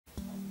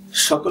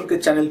সকলকে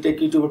channel take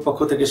ইউটিউবের পক্ষ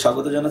থেকে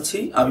স্বাগত জানাচ্ছি।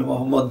 আমি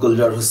মোহাম্মদ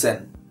গুলজার হোসেন।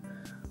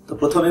 তো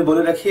প্রথমে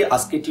বলে রাখি,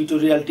 আজকে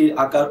টিউটোরিয়ালটির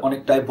আকার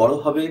অনেকটাই বড়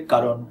হবে,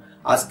 কারণ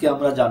আজকে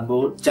আমরা জানবো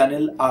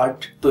চ্যানেল আর্ট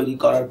তৈরি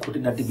করার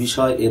খুঁটিনাটি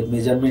বিষয়, এর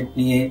মেজারমেন্ট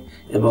নিয়ে,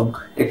 এবং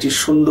একটি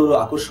সুন্দর ও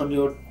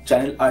আকর্ষণীয়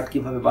চ্যানেল আর্ট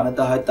কিভাবে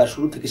বানাতে হয় তার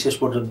শুরু থেকে শেষ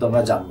পর্যন্ত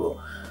আমরা জানবো।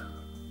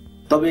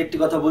 তবে একটি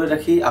কথা বলে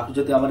রাখি, আপনি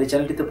যদি আমার এই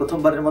চ্যানেলটিতে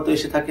প্রথমবারের মতো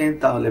এসে থাকেন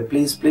তাহলে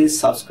প্লিজ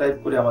সাবস্ক্রাইব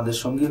করে আমাদের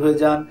সঙ্গী হয়ে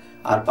যান,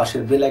 আর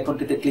পাশের বেল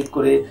আইকনটিতে ক্লিক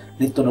করে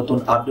নিত্য নতুন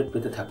আপডেট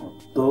পেতে থাকুন।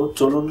 তো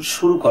চলুন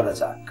শুরু করা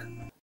যাক।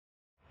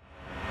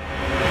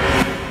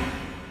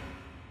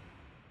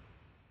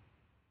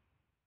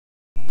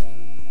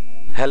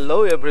 হ্যালো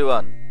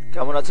এভরিওয়ান,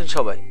 কেমন আছেন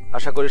সবাই?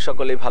 আশা করি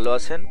সকলেই ভালো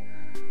আছেন।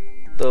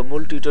 তো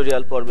মূল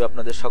টিউটোরিয়াল পর্বে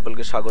আপনাদের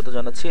সকলকে স্বাগত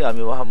জানাচ্ছি।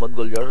 আমি মোহাম্মদ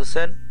গুলজার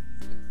হোসেন।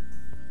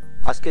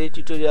 আজকের এই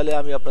টিউটোরিয়ালে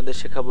আমি আপনাদের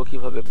শেখাবো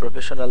কিভাবে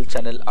প্রফেশনাল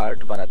চ্যানেল আর্ট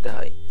বানাতে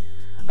হয়।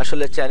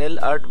 আসলে চ্যানেল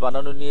আর্ট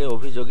বানানো নিয়ে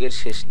অভিযোগের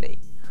শেষ নেই।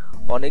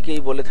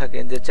 অনেকেই বলে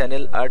থাকেন যে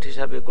চ্যানেল আর্ট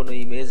হিসাবে কোনো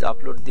ইমেজ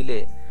আপলোড দিলে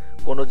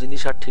কোনো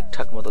জিনিস আর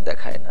ঠিকঠাক মতো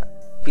দেখায় না।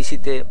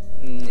 পিসিতে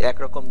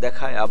একরকম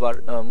দেখায়, আবার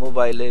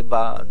মোবাইলে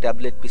বা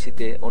ট্যাবলেট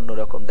পিসিতে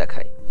অন্যরকম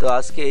দেখায়। তো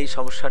আজকে এই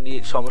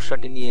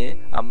সমস্যাটি নিয়ে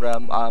আমরা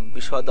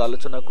বিশদ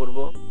আলোচনা করব,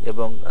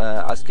 এবং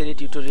আজকের এই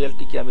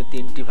টিউটোরিয়ালটিকে আমি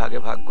 3টি ভাগে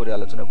ভাগ করে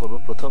আলোচনা করব।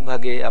 প্রথম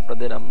ভাগে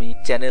আপনাদের আমি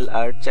চ্যানেল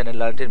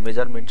আর্টের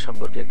মেজারমেন্ট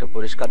সম্পর্কে একটা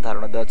পরিষ্কার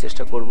ধারণা দেওয়ার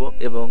চেষ্টা করব,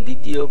 এবং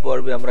দ্বিতীয়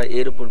পর্বে আমরা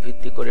এর উপর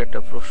ভিত্তি করে একটা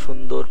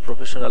সুন্দর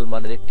প্রফেশনাল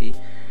মানের একটি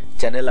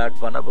চ্যানেল আর্ট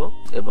বানাবো,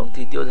 এবং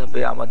তৃতীয়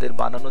ধাপে আমাদের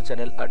বানানো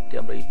চ্যানেল আর্টটি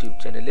আমরা ইউটিউব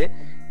চ্যানেলে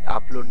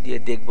আপলোড দিয়ে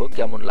দেখব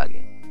কেমন লাগে।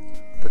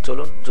 তো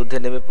চলুন যুদ্ধে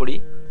নেমে পড়ি।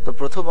 তো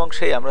প্রথম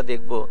অংশেই আমরা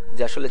দেখব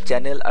যে আসলে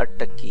চ্যানেল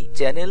আর্টটা কি।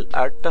 চ্যানেল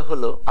আর্টটা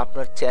হলো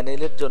আপনার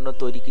চ্যানেলের জন্য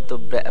তৈরিকৃত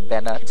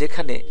ব্যানার,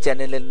 যেখানে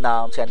চ্যানেলের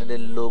নাম,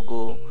 চ্যানেলের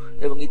লোগো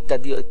এবং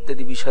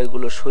ইত্যাদি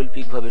বিষয়গুলো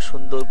শৈল্পিকভাবে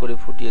সুন্দর করে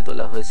ফুটিয়ে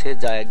তোলা হয়েছে,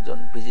 যা একজন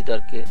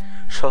ভিজিটরকে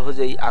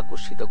সহজেই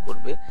আকর্ষিত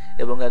করবে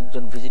এবং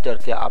একজন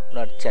ভিজিটরকে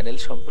আপনার চ্যানেল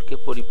সম্পর্কে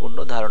পরিপূর্ণ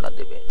ধারণা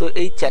দেবে। তো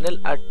এই চ্যানেল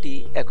আর্টটি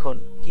এখন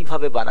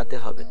কিভাবে বানাতে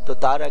হবে। তো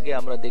তার আগে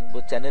আমরা দেখব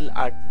চ্যানেল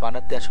আর্ট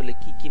বানাতে আসলে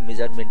কি কি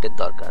মেজারমেন্টের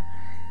দরকার।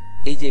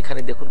 এই যে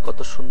এখানে দেখুন কত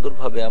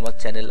সুন্দরভাবে আমার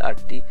চ্যানেল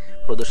আর্টটি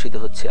প্রদর্শিত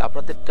হচ্ছে।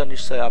 আপনাদেরটা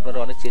নিশ্চয় আপনারা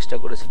অনেক চেষ্টা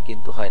করেছেন,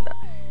 কিন্তু হয় না।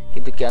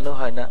 কিন্তু কেন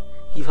হয় না,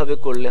 কিভাবে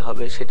করলে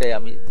হবে, সেটাই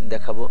আমি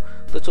দেখাবো।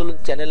 তো চলুন,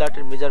 চ্যানেল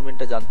আর্টের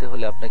মেজারমেন্টটা জানতে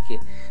হলে আপনাকে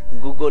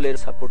গুগলের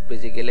সাপোর্ট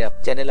পেজে গেলে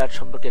চ্যানেল আর্ট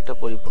সম্পর্কে একটা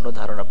পরিপূর্ণ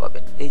ধারণা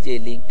পাবেন। এই যে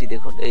এই লিঙ্কটি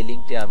দেখুন, এই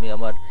লিঙ্কটি আমি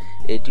আমার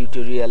এই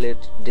টিউটোরিয়ালের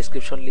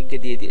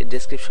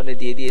ডেসক্রিপশনে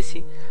দিয়ে দিয়েছি।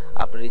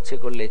 আপনার ইচ্ছে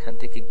করলে এখান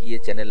থেকে গিয়ে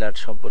চ্যানেল আর্ট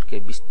সম্পর্কে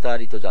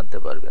বিস্তারিত জানতে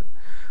পারবেন।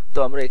 তো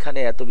আমরা এখানে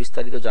এত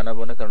বিস্তারিত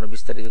জানাবো না, কারণ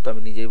বিস্তারিত তো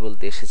আমি নিজেই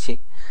বলতে এসেছি।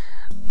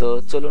 তো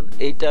চলুন,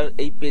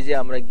 এই পেজে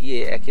আমরা গিয়ে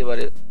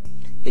একেবারে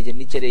এই যে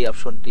নিচের এই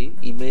অপশনটি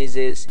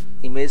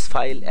ইমেজ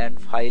ফাইল অ্যান্ড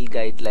ফাইল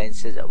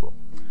গাইডলাইন্সে যাব।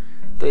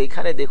 তো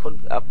এখানে দেখুন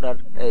আপনার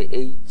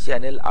এই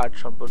চ্যানেল আর্ট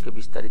সম্পর্কে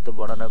বিস্তারিত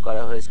বর্ণনা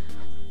করা হয়েছে।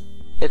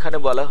 এখানে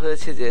বলা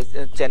হয়েছে যে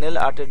চ্যানেল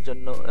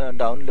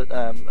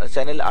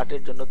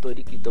আর্টের জন্য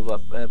তৈরিকৃত বা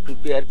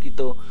প্রিপেয়ারকৃত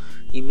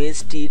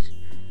ইমেজটির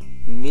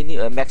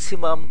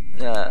ম্যাক্সিমাম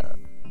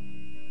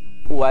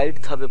ওয়াইড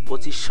হবে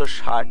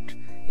 2560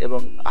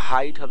 এবং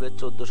হাইট হবে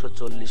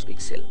 1440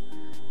 পিক্সেল।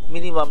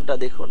 মিনিমামটা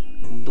দেখুন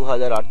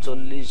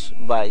 2048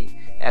 বাই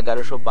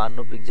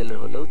 1152 পিক্সেলের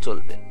হলেও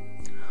চলবে।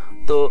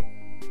 তো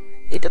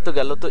এটা তো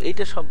গেল। তো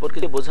এইটা সম্পর্কে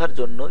বোঝার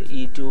জন্য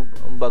ইউটিউব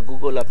বা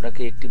গুগল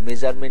আপনাকে একটি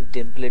মেজারমেন্ট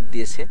টেমপ্লেট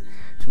দিয়েছে।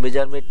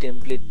 মেজারমেন্ট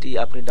টেমপ্লেটটি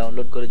আপনি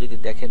ডাউনলোড করে যদি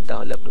দেখেন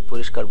তাহলে আপনি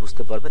পরিষ্কার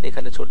বুঝতে পারবেন।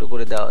 এখানে ছোট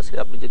করে দেওয়া আছে,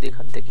 আপনি যদি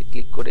এখান থেকে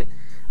ক্লিক করে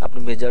আপনি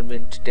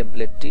মেজারমেন্ট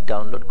টেমপ্লেটটি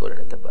ডাউনলোড করে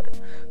নিতে পারেন।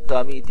 তো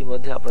আমি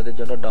ইতিমধ্যে আপনাদের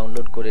জন্য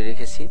ডাউনলোড করে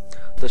রেখেছি,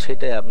 তো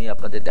সেটাই আমি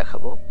আপনাদের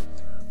দেখাবো।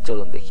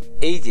 চলুন দেখি।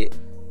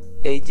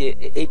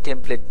 এই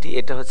টেমপ্লেটটি,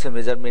 এটা হচ্ছে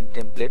মেজারমেন্ট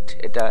টেমপ্লেট।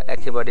 এটা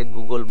একেবারে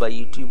গুগল বা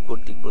ইউটিউব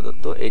কর্তৃক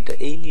প্রদত্ত।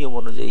 এই নিয়ম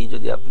অনুযায়ী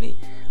যদি আপনি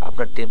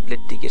আপনার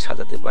টেমপ্লেটটিকে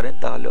সাজাতে পারেন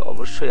তাহলে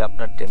অবশ্যই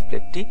আপনার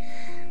টেমপ্লেটটি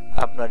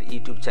আপনার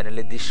ইউটিউব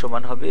চ্যানেলে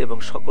দৃশ্যমান হবে এবং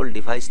সকল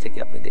ডিভাইস থেকে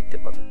আপনি দেখতে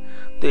পাবেন।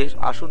 তো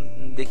আসুন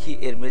দেখি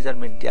এর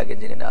মেজারমেন্টটি আগে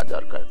জেনে নেওয়া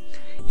দরকার।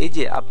 এই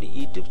যে আপনি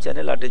ইউটিউব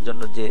চ্যানেল আর্টের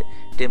জন্য যে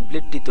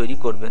টেমপ্লেটটি তৈরি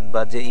করবেন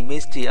বা যে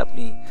ইমেজটি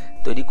আপনি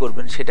তৈরি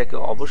করবেন, সেটাকে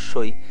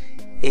অবশ্যই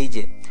এই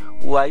যে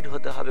ওয়াইড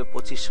হতে হবে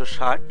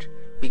 2560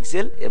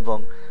 পিক্সেল এবং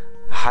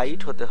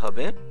হাইট হতে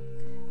হবে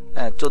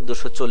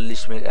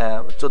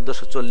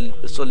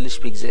 1440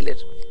 পিক্সেলের।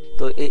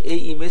 তো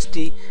এই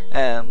ইমেজটি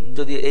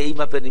যদি এই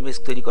মাপের ইমেজ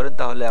তৈরি করেন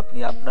তাহলে আপনি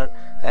আপনার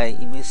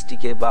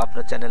ইমেজটিকে বা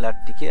আপনার চ্যানেল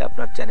আর্টটিকে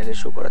আপনার চ্যানেলে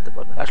শো করাতে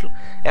পারবেন। আসলে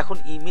এখন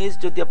ইমেজ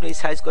যদি আপনি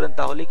সাইজ করেন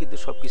তাহলেই কিন্তু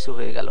সবকিছু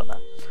হয়ে গেল না।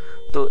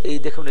 তো এই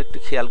দেখুন, একটু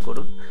খেয়াল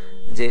করুন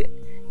যে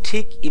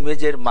ঠিক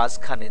ইমেজের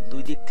মাঝখানে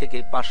দুই দিক থেকে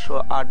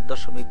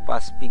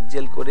 508.5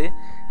 পিক্সেল করে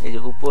এই যে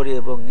উপরে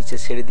এবং নিচে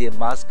ছেড়ে দিয়ে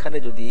মাঝখানে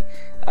যদি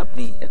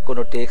আপনি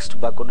কোনো টেক্সট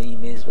বা কোনো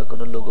ইমেজ বা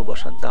কোনো লোগো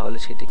বসান তাহলে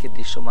সেটিকে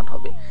দৃশ্যমান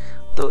হবে।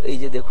 তো এই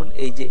যে দেখুন,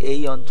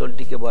 এই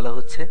অঞ্চলটিকে বলা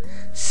হচ্ছে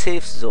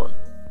সেফ জোন।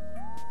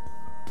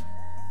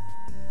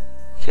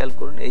 খেয়াল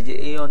করুন,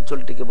 এই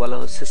অঞ্চলটিকে বলা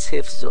হচ্ছে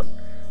সেফ জোন,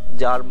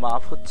 যার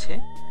মাপ হচ্ছে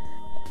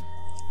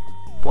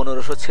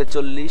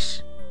 1546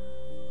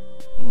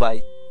 বাই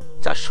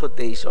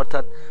 423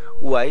 অর্থাৎ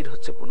ওয়াইড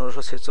হচ্ছে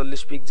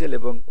 1546 পিক্সেল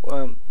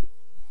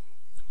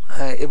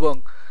এবং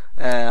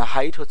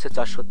হাইট হচ্ছে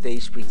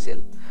 423 পিক্সেল।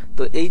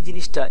 তো এই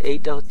জিনিসটা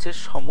এইটা হচ্ছে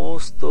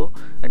সমস্ত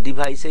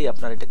ডিভাইসেই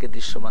আপনার এটাকে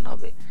দৃশ্যমান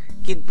হবে।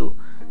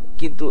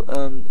 কিন্তু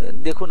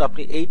দেখুন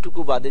আপনি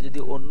এইটুকু বাদে যদি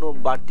অন্য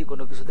বাড়তি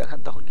কোনো কিছু দেখান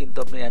তখন কিন্তু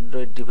আপনি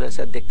অ্যান্ড্রয়েড ডিভাইস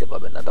আর দেখতে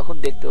পাবেন না। তখন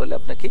দেখতে হলে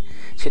আপনাকে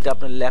সেটা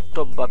আপনার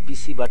ল্যাপটপ বা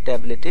পিসি বা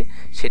ট্যাবলেটে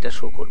সেটা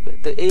শো করবে।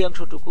 তো এই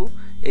অংশটুকু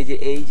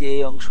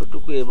এই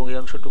অংশটুকু এবং এই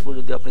অংশটুকু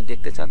যদি আপনি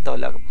দেখতে চান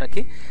তাহলে আপনাকে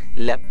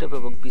ল্যাপটপ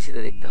এবং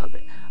পিসিতে দেখতে হবে।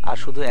 আর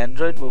শুধু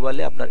অ্যান্ড্রয়েড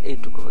মোবাইলে আপনার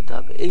এইটুকু হতে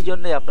হবে। এই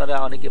জন্যই আপনারা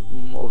অনেকে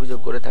অভিযোগ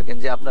করে থাকেন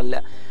যে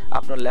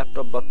আপনার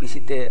ল্যাপটপ বা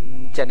পিসিতে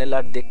চ্যানেল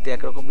আর্ট দেখতে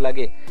একরকম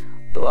লাগে,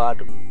 তো আর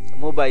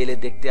মোবাইলে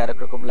দেখতে আরেক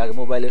রকম লাগে,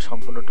 মোবাইলে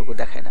সম্পূর্ণটুকু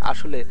দেখায় না।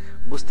 আসলে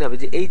বুঝতে হবে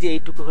যে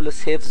এইটুকু হলো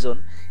সেফ জোন।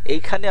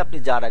 এইখানে আপনি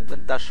যা রাখবেন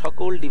তার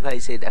সকল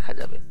ডিভাইসেই দেখা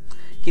যাবে,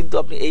 কিন্তু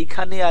আপনি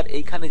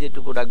এইখানে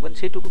যেটুকু রাখবেন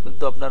সেইটুকু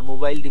কিন্তু আপনার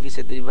মোবাইল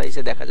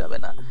ডিভাইসে দেখা যাবে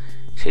না।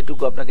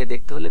 সেটুকু আপনাকে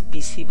দেখতে হলে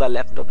পিসি বা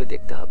ল্যাপটপে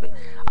দেখতে হবে।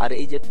 আর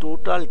এই যে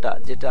টোটালটা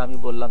যেটা আমি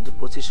বললাম যে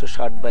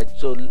 2560 বাই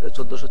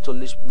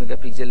 1440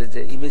 মেগাপিক্সেলের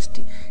যে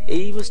ইমেজটি,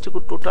 এই ইমেজটুকু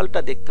টোটালটা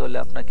দেখতে হলে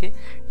আপনাকে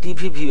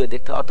টিভি ভিউয়ে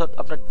দেখতে হবে। অর্থাৎ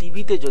আপনার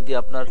টিভিতে যদি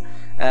আপনার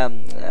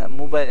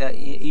মোবাইল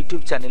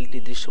ইউটিউব চ্যানেলটি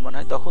দৃশ্যমান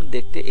হয় তখন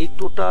দেখতে এই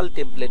টোটাল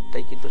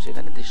টেমপ্লেটটাই কিন্তু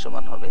সেখানে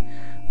দৃশ্যমান হবে।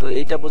 তো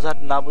এইটা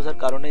না বোঝার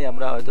কারণেই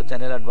আমরা হয়তো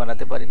চ্যানেল আর্ট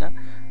বানাতে পারি না।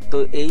 তো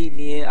এই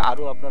নিয়ে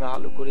আরও আপনারা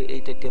ভালো করে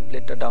এইটা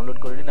টেমপ্লেটটা ডাউনলোড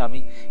করে নিন। আমি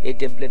এই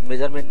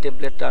মেজারমেন্ট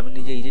টেমপ্লেটটা আমি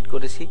নিজে এডিট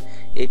করেছি।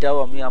 এটাও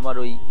আমি আমার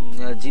ওই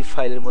জিপ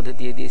ফাইলের মধ্যে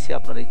দিয়ে দিয়েছি।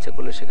 আপনারা ইচ্ছা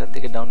করলে সেখান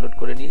থেকে ডাউনলোড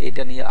করে নিয়ে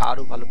এটা নিয়ে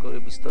আরও ভালো করে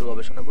বিস্তর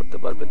গবেষণা করতে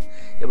পারবেন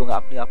এবং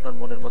আপনি আপনার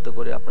মনের মতো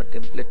করে আপনার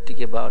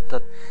টেমপ্লেটটিকে বা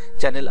অর্থাৎ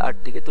চ্যানেল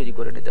আর্টটিকে তৈরি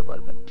করে নিতে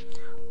পারবেন।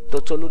 তো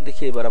চলুন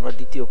দেখি এবার আমরা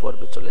দ্বিতীয়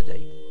পর্বে চলে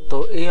যাই। তো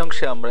এই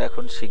অংশে আমরা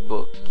এখন শিখব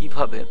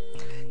কিভাবে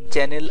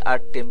চ্যানেল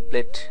আর্ট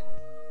টেমপ্লেট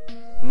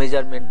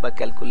মেজারমেন্ট বা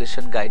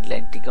ক্যালকুলেশন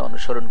গাইডলাইনটিকে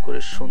অনুসরণ করে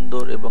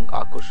সুন্দর এবং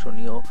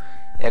আকর্ষণীয়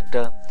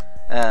একটা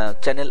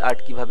চ্যানেল আর্ট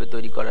কিভাবে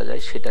তৈরি করা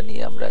যায় সেটা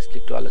নিয়ে আমরা আজকে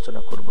একটু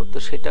আলোচনা করব। তো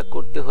সেটা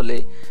করতে হলে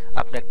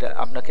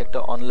আপনাকে একটা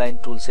অনলাইন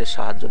টুলসের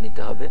সাহায্য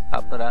নিতে হবে।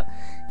 আপনারা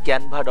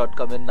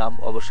canva.com এর নাম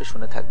অবশ্যই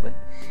শুনে থাকবেন।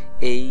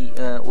 এই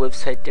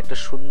ওয়েবসাইটটি একটা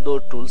সুন্দর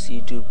টুলস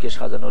ইউটিউবকে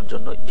সাজানোর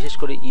জন্য, বিশেষ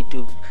করে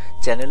ইউটিউব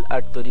চ্যানেল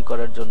আর্ট তৈরি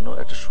করার জন্য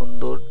একটা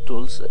সুন্দর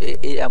টুলস।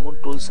 এই এমন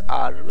টুলস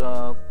আর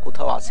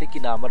কোথাও আছে কি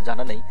না আমার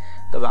জানা নেই,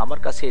 তবে আমার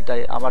কাছে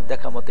এটাই, আমার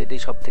দেখা মতো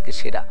এটাই সব থেকে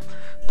সেরা।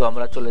 তো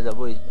আমরা চলে যাব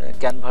এই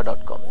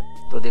canva.com এ।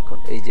 তো দেখুন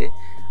এই যে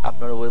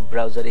আপনার ওয়েব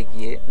ব্রাউজারে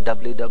গিয়ে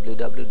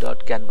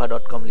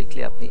www.canva.com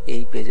লিখলে আপনি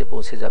এই পেজে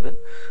পৌঁছে যাবেন।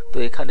 তো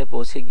এখানে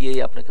পৌঁছে গিয়েই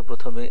আপনাকে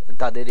প্রথমে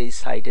তাদের এই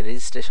সাইটে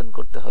রেজিস্ট্রেশন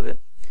করতে হবে।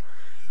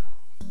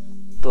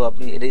 তো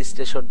আপনি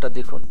রেজিস্ট্রেশনটা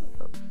দেখুন,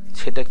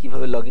 সেটা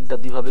কিভাবে লগইনটা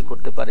দুইভাবে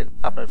করতে পারেন।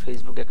 আপনার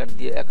ফেসবুক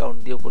অ্যাকাউন্ট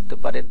দিয়েও করতে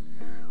পারেন,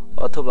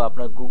 অথবা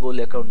আপনার গুগল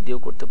অ্যাকাউন্ট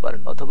দিয়েও করতে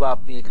পারেন, অথবা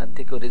আপনি এখান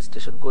থেকেও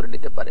রেজিস্ট্রেশন করে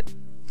নিতে পারেন।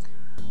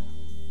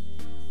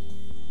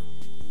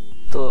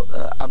 তো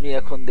আমি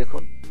এখন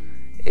দেখুন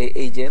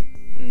এই যে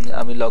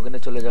আমি লগইনে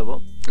চলে যাব।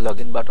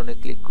 লগইন বাটনে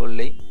ক্লিক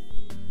করলেই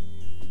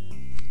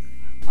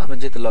আমার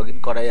যেহেতু লগইন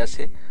করাই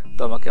আছে,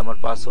 তো আমাকে আমার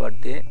পাসওয়ার্ড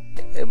দিয়ে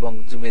এবং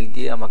জিমেল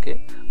দিয়ে আমাকে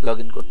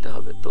লগইন করতে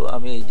হবে। তো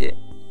আমি এই যে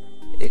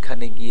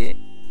এখানে গিয়ে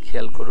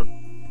খেয়াল করুন,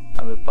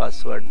 আমি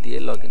পাসওয়ার্ড দিয়ে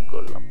লগইন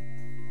করলাম।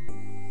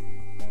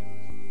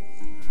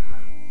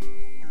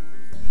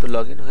 তো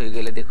লগইন হয়ে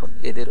গেলে দেখুন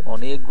এদের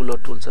অনেকগুলো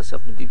টুলস আছে,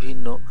 আপনি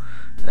বিভিন্ন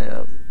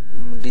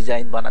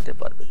ডিজাইন বানাতে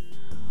পারবেন।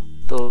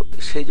 তো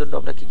সেই জন্য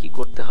আপনাকে কি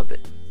করতে হবে?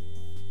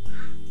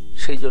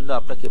 সেই জন্য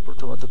আপনাকে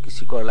প্রথমত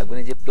কিছু করা লাগবে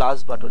না, যে প্লাস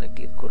বাটনে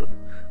ক্লিক করুন,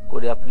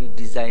 করে আপনি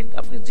ডিজাইন,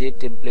 আপনি যে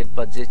টেমপ্লেট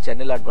বা যে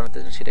চ্যানেল আর্ট বানাতে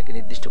চান সেটাকে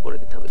নির্দিষ্ট করে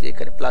দিতে হবে। যে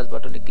এখানে প্লাস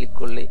বাটনে ক্লিক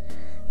করলেই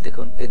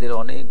দেখুন এদের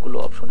অনেকগুলো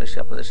অপশন এসে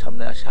আপনাদের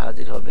সামনে আসে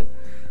হাজির হবে।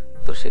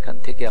 তো সেখান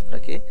থেকে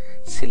আপনাকে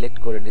সিলেক্ট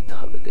করে নিতে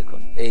হবে।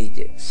 দেখুন এই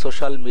যে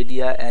সোশ্যাল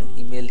মিডিয়া অ্যান্ড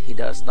ইমেল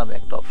হিডার্স নামে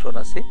একটা অপশন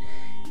আছে।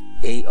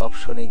 এই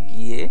অপশনে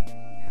গিয়ে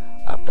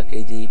আপনাকে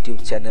এই যে ইউটিউব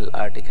চ্যানেল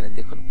আর্ট, এখানে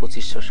দেখুন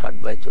 2560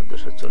 বাই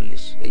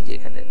 1440, এই যে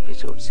এখানে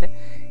ভেসে উঠছে,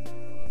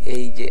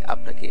 এই যে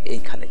আপনাকে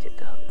এইখানে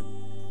যেতে হবে।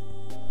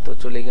 তো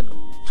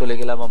চলে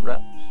গেলাম আমরা।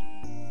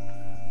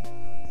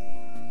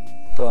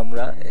 তো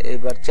আমরা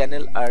এবার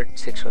চ্যানেল আর্ট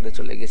সেকশনে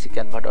চলে গেছি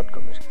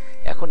canva.com এর।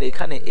 এখন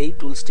এখানে এই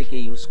টুলসটিকে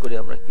ইউজ করে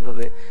আমরা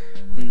কিভাবে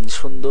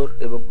সুন্দর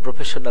এবং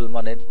প্রফেশনাল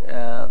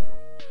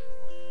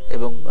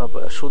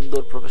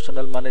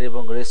মানের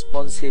এবং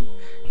রেসপন্সিভ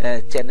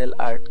চ্যানেল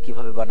আর্ট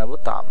কিভাবে বানাবো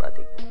তা আমরা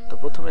দেখব। তো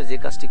প্রথমে যে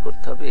কাজটি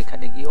করতে হবে,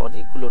 এখানে গিয়ে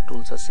অনেকগুলো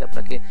টুলস আছে,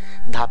 আপনাকে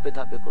ধাপে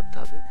ধাপে করতে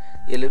হবে।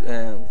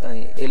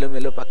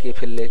 এলোমেলো পাকিয়ে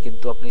ফেললে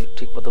কিন্তু আপনি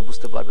ঠিকমতো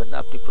বুঝতে পারবেন না।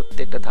 আপনি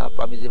প্রত্যেকটা ধাপ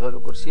আমি যেভাবে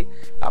করছি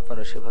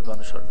আপনারা সেভাবে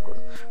অনুসরণ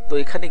করুন। তো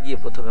এখানে গিয়ে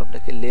প্রথমে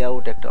আপনাকে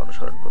লেআউট একটা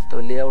অনুসরণ করতে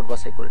হবে, লেআউট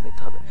বাছাই করে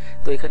নিতে হবে।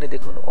 তো এখানে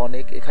দেখুন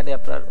এখানে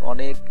আপনার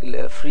অনেক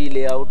ফ্রি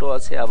লেআউটও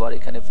আছে, আবার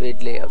এখানে পেইড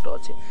লেআউটও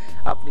আছে।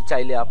 আপনি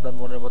চাইলে আপনার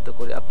মনের মতো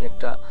করে আপনি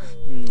একটা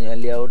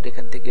লেআউট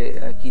এখান থেকে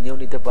কিনেও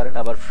নিতে পারেন,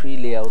 আবার ফ্রি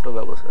লেআউটও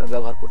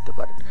ব্যবহার করতে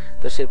পারেন।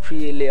 তো সেই ফ্রি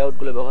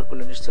লেআউটগুলো ব্যবহার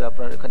করলে নিশ্চয়ই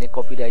আপনার এখানে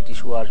কপিরাইট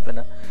ইস্যু আসবে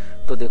না।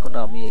 তো দেখুন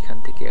আমি এখান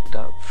থেকে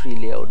একটা ফ্রি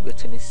লেআউট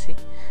বেছে নিচ্ছি।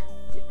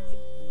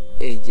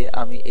 এই যে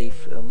আমি এই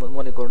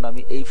মনে করুন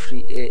আমি এই ফ্রি,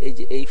 এই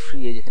যে এই ফ্রি,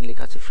 যেখানে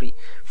লেখা আছে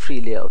ফ্রি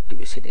লেআউটটি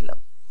বেছে নিলাম।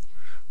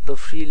 তো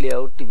ফ্রি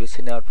লেআউটটি বেছে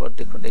নেওয়ার পর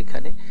দেখুন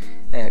এখানে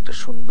একটা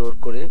সুন্দর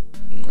করে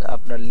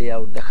আপনার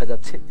লেআউট দেখা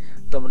যাচ্ছে।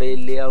 তো আমরা এই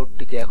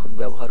লেআউটটিকে এখন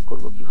ব্যবহার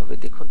করব কিভাবে,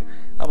 দেখুন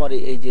আমার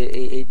এই যে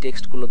এই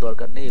টেক্সটগুলো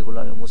দরকার নেই, এগুলো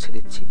আমি মুছে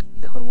দিচ্ছি।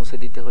 দেখুন মুছে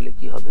দিতে হলে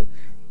কি হবে,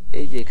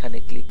 এই যে এখানে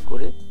ক্লিক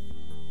করে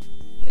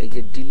এই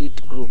যে ডিলিট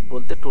গ্রুপ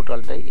বলতে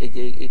টোটালটাই, এই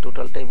যে এই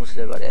টোটালটাই মুছে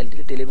যাবে। আর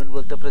ডিলিট এলিমেন্ট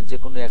বলতে আপনার যে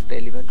কোনো একটা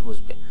এলিমেন্ট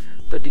মুছবে।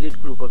 তো ডিলিট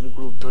গ্রুপ, আমি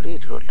গ্রুপ ধরে এই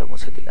টোটালটা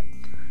মুছে দিলাম।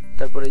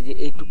 তারপরে এই যে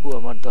এইটুকু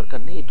আমার দরকার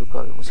নেই, এইটুকু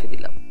আমি মুছে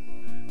দিলাম।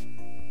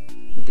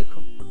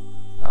 দেখুন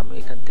আমি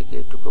এখান থেকে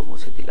এটুকু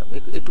মুছে দিলাম।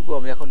 এটুকু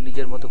আমি এখন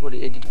নিজের মতো করে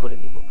এডিট করে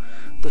নিব।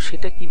 তো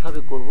সেটা কিভাবে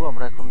করব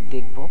আমরা এখন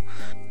দেখব।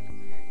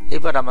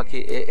 এবার আমাকে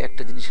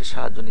একটা জিনিসের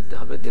সাহায্য নিতে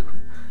হবে। দেখুন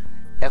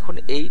এখন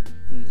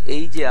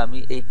এই যে আমি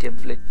এই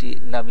টেমপ্লেটটি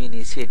নামিয়ে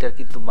নিয়েছি, এটার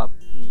কিন্তু মাপ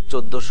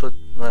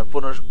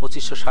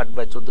 2560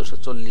 বাই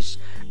 1440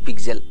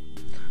 পিক্সেল।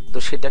 তো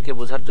সেটাকে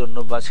বোঝার জন্য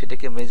বা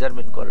সেটাকে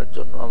মেজারমেন্ট করার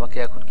জন্য আমাকে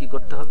এখন কি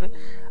করতে হবে,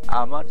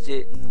 আমার যে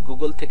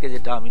গুগল থেকে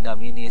যেটা আমি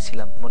নামিয়ে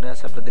নিয়েছিলাম, মনে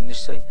আছে আপনাদের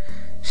নিশ্চয়ই,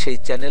 সেই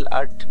চ্যানেল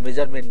আর্ট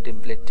মেজারমেন্ট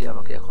টেমপ্লেটটি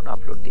আমাকে এখন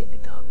আপলোড দিয়ে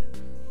নিতে হবে।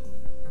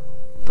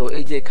 তো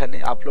এই যে এখানে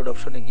আপলোড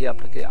অপশনে গিয়ে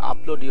আপনাকে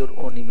আপলোড ইওর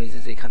ওন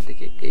ইমেজেস এখান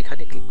থেকে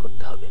এখানে ক্লিক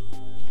করতে হবে।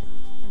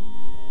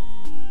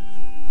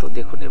 তো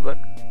দেখুন এবার,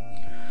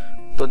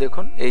 তো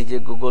দেখুন এই যে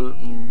গুগল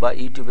বা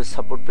ইউটিউবের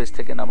সাপোর্ট পেজ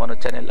থেকে নামানো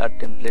চ্যানেল আর্ট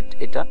টেমপ্লেট,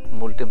 এটা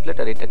মূল টেমপ্লেট,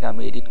 আর এটাকে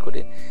আমি এডিট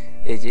করে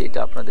এই যে এটা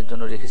আপনাদের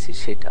জন্য রেখেছি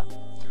সেটা।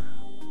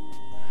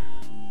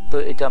 তো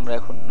এটা আমরা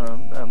এখন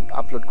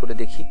আপলোড করে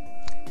দেখি।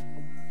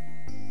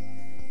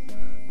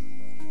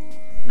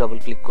 ডাবল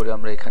ক্লিক করে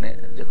আমরা এখানে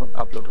দেখুন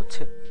আপলোড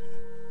হচ্ছে।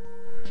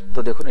 তো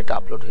দেখুন এটা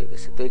আপলোড হয়ে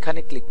গেছে। তো এখানে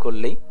ক্লিক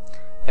করলেই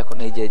এখন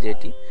এই যে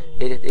এটি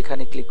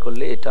এখানে ক্লিক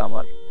করলে এটা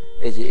আমার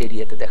এই যে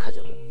এরিয়াতে দেখা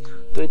যাবে।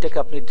 তো এটাকে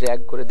আপনি ড্র্যাগ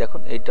করে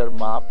দেখুন, এটার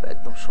মাপ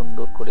একদম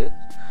সুন্দর করে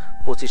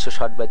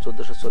 2560 বাই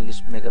 1440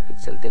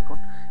 মেগাপিক্সেল, দেখুন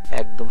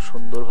একদম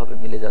সুন্দরভাবে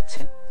মিলে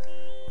যাচ্ছে।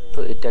 তো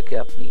এটাকে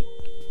আপনি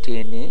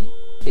টেনে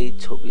এই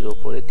ছবির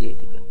ওপরে দিয়ে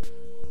দিবেন।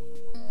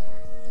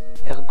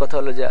 এখন কথা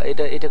হলো যে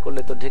এটা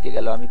করলে তো ঢেকে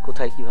গেল, আমি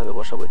কোথায় কিভাবে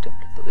বসাবো এই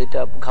টেমপ্লেট। তো এটা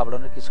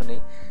ঘাবড়ানোর কিছু নেই।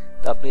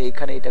 তো আপনি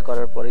এখানে এটা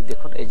করার পরে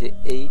দেখুন এই যে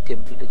এই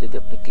টেমপ্লেটে যদি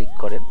আপনি ক্লিক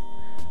করেন,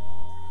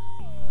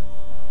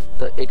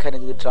 তো এখানে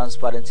যদি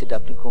ট্রান্সপারেন্সিটা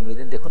আপনি কমিয়ে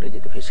দেন, দেখুন এই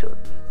যেটা ভেসে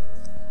উঠবে।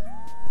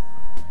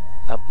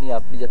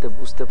 আপনি যাতে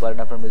বুঝতে পারেন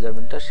আপনার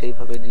মেজারমেন্টটা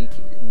সেইভাবে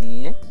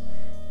নিয়ে,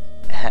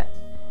 হ্যাঁ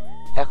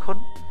এখন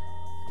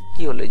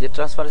কি হলো, এই যে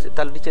ট্রান্সপারেন্সি,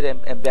 তাহলে নিচের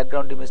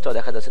ব্যাকগ্রাউন্ড ইমেজটাও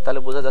দেখা যাচ্ছে।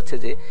 তাহলে বোঝা যাচ্ছে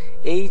যে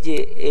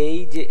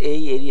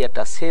এই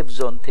এরিয়াটা সেফ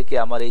জোন থেকে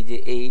আমার এই যে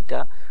এইটা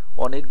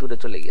অনেক দূরে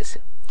চলে গেছে।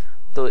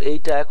 তো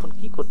এইটা এখন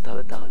কি করতে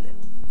হবে,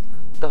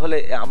 তাহলে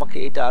আমাকে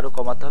এটা আরো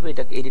কমাতে হবে,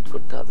 এটাকে এডিট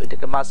করতে হবে,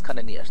 এটাকে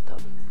মাঝখানে নিয়ে আসতে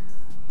হবে।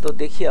 তো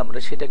দেখি আমরা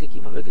সেটাকে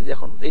কিভাবে,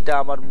 যখন এটা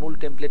আমার মূল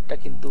টেমপ্লেটটা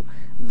কিন্তু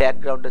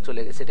ব্যাকগ্রাউন্ডে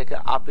চলে গেছে, এটাকে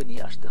আপে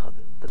নিয়ে আসতে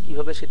হবে। তো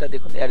কিভাবে সেটা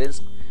দেখুন, অ্যারেঞ্জ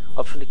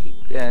অপশনে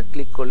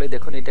ক্লিক করলে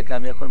দেখুন এটাকে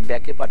আমি এখন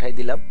ব্যাকে পাঠাই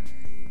দিলাম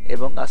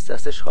এবং আস্তে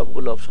আস্তে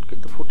সবগুলো অপশন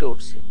কিন্তু ফুটে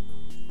উঠছে।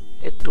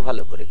 একটু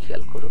ভালো করে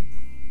খেয়াল করুন,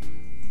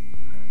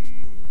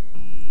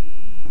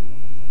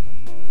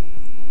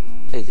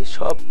 এই যে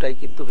সবটাই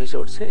কিন্তু ভেসে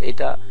উঠছে।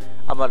 এটা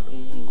আমার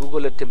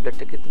গুগলের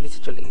টেমপ্লেটটা কিন্তু নিচে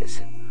চলে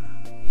গেছে।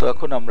 তো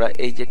এখন আমরা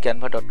এই যে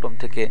canva.com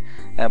থেকে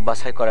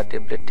বাছাই করা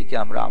টেমপ্লেটটিকে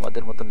আমরা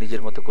আমাদের মতো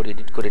নিজের মতো করে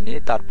এডিট করে নিয়ে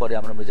তারপরে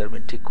আমরা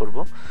মেজারমেন্ট ঠিক করব।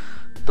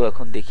 তো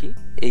এখন দেখি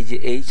এই যে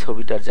এই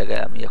ছবিটার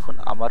জায়গায় আমি এখন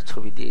আমার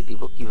ছবি দিয়ে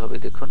দিব কিভাবে,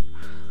 দেখুন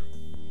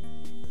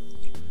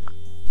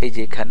এই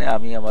যে এখানে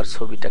আমি আমার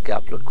ছবিটাকে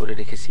আপলোড করে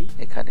রেখেছি।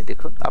 এখানে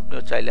দেখুন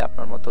আপনিও চাইলে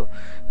আপনার মতো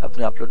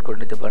আপনি আপলোড করে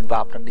নিতে পারেন বা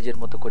আপনার নিজের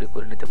মতো করে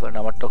নিতে পারেন।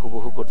 আমারটা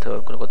হুবহু করতে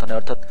হবে কোনো কথা নেই।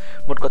 অর্থাৎ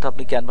মোট কথা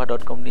আপনি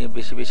canva.com নিয়ে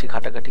বেশি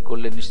ঘাটাঘাটি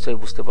করলে নিশ্চয়ই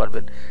বুঝতে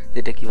পারবেন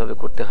যেটা কিভাবে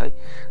করতে হয়।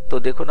 তো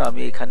দেখুন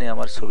আমি এখানে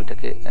আমার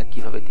ছবিটাকে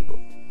কিভাবে দিব,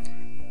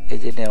 এই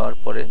যে নেওয়ার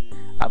পরে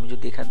আমি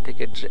যদি এখান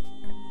থেকে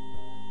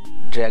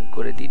ড্র্যাগ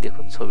করে দিই,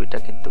 দেখুন ছবিটা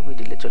কিন্তু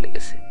মিডিলে চলে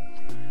গেছে।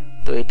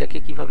 তো এটাকে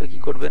কিভাবে কি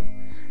করবেন,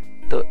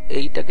 তো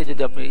এইটাকে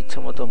যদি আপনি ইচ্ছা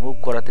মতো মুভ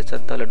করাতে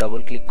চান তাহলে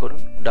ডাবল ক্লিক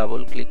করুন।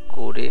 ডাবল ক্লিক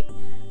করে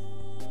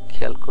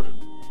খেয়াল করুন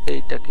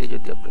এইটাকে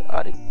যদি আপনি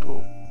আরেকটু,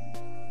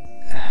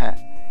 হ্যাঁ,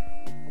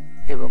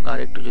 এবং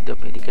আরেকটু যদি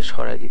আপনি এদিকে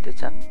সরাই দিতে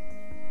চান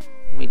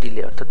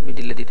মিডিলে, অর্থাৎ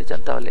মিডিলে দিতে চান,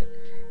 তাহলে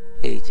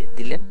এই যে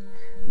দিলেন,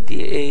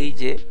 দিয়ে এই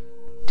যে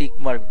টিক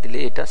মার্ক দিলে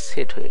এটা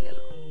সেট হয়ে গেল।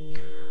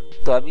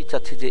 তো আমি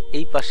চাচ্ছি যে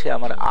এই পাশে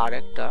আমার আর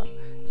একটা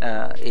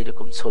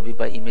এইরকম ছবি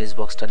বা ইমেজ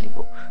বক্সটা নিব।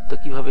 তো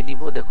কিভাবে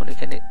নিব, দেখুন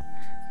এখানে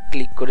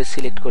ক্লিক করে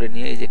সিলেক্ট করে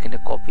নিয়ে এই যে এখানে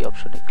কপি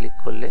অপশনে ক্লিক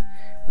করলে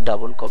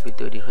ডাবল কপি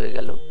তৈরি হয়ে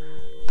গেল।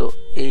 তো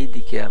এই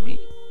দিকে আমি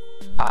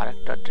আর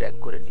একটা ড্র্যাগ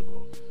করে নিব,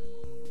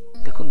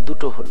 দেখুন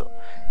দুটো হলো।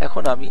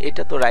 এখন আমি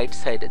এটা তো রাইট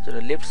সাইডের জন্য,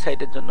 লেফট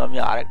সাইডের জন্য আমি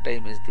আর একটা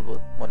ইমেজ দিব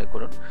মনে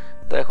করুন।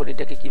 তো এখন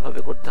এটাকে কিভাবে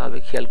করতে হবে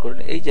খেয়াল করুন,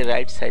 এই যে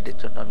রাইট সাইডের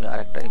জন্য আমি আর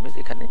একটা ইমেজ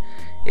এখানে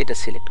এটা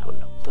সিলেক্ট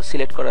করলাম। তো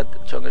সিলেক্ট করার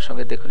সঙ্গে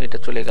সঙ্গে দেখুন এটা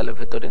চলে গেল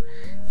ভেতরে।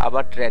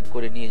 আবার ড্র্যাগ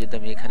করে নিয়ে যদি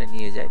আমি এখানে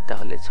নিয়ে যাই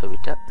তাহলে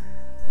ছবিটা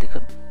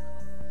দেখুন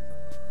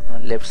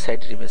লেফট সাইড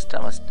ইমেজটা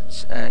আমার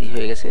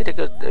হয়ে গেছে।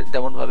 এটাকে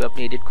তেমন ভাবে আপনি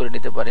এডিট করে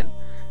নিতে পারেন।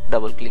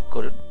 ডাবল ক্লিক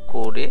করুন,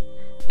 করে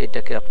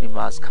এটাকে আপনি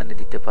মাঝখানে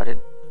দিতে পারেন।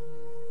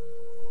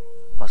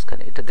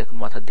 মাঝখানে এটা দেখুন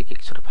মাথার দিকে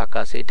কিছুটা ফাঁকা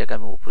আছে, এটাকে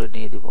আমি উপরে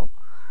নিয়ে দিব,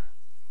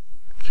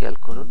 খেয়াল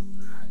করুন,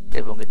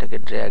 এবং এটাকে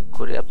ড্র্যাগ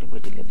করে আপনি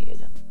মিডিলে নিয়ে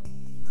যান।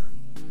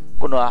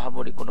 কোনো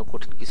আহামরি কোনো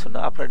কঠিন কিছু না,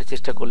 আপনারা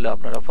চেষ্টা করলে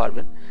আপনারা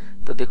পারবেন।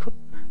 তো দেখুন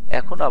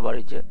এখন আবার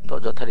এই যে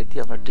যথারীতি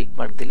আমরা টিক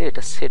মার্ক দিলে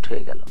এটা সেট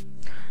হয়ে গেল।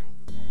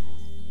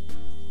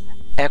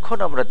 এখন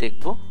আমরা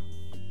দেখব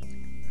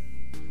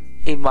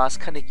এই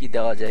মাঝখানে কি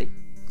দেওয়া যায়,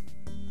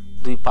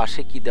 দুই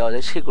পাশে কি দেওয়া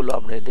যায় সেগুলো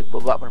আমরা দেখব।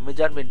 বা আমরা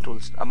মেজারমেন্ট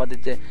টুলস আমাদের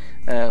যে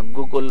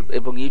গুগল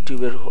এবং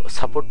ইউটিউবের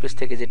সাপোর্ট পেজ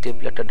থেকে যে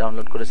টেমপ্লেটটা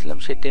ডাউনলোড করেছিলাম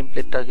সেই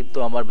টেমপ্লেটটা কিন্তু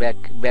আমার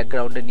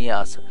ব্যাকগ্রাউন্ডে নিয়ে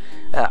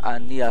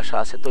আসা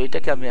আছে। তো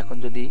এটাকে আমি এখন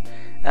যদি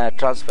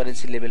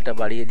ট্রান্সপারেন্সি লেভেলটা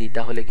বাড়িয়ে দিই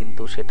তাহলে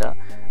কিন্তু সেটা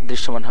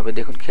দৃশ্যমান হবে।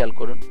 দেখুন খেয়াল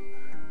করুন,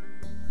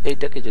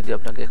 এইটাকে যদি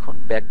আপনাকে এখন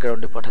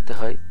ব্যাকগ্রাউন্ডে পাঠাতে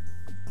হয়,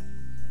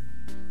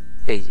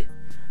 এই যে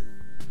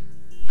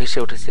ভেসে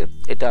উঠেছে,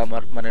 এটা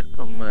আমার মানে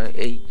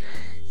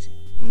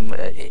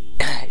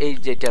এই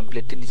যে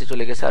টেমপ্লেটটি নিচে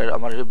চলে গেছে আর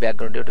আমার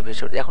ব্যাকগ্রাউন্ডে ওটা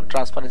ভেসে উঠেছে। এখন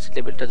ট্রান্সপারেন্সি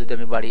লেভেলটা যদি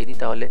আমি বাড়িয়ে দিই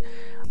তাহলে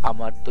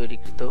আমার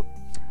তৈরিকৃত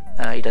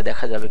এটা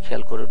দেখা যাবে।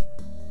 খেয়াল করুন,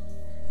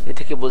 এ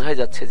থেকে বোঝাই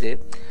যাচ্ছে যে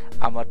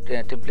আমার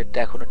টেমপ্লেটটা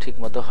এখনো ঠিক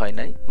মতো হয়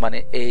নাই। মানে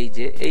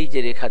এই যে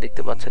রেখা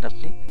দেখতে পাচ্ছেন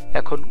আপনি,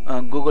 এখন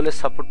গুগলের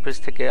সাপোর্ট পেজ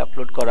থেকে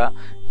আপলোড করা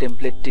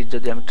টেমপ্লেটটির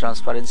যদি আমি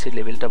ট্রান্সপারেন্সি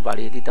লেভেলটা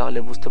বাড়িয়ে দিই তাহলে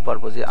বুঝতে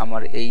পারবো যে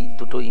আমার এই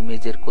দুটো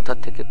ইমেজের কোথা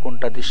থেকে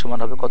কোনটা দৃশ্যমান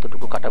হবে,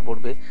 কতটুকু কাটা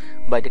পড়বে,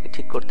 বা এটাকে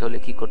ঠিক করতে হলে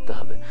কি করতে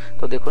হবে।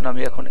 তো দেখুন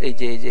আমি এখন এই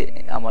যে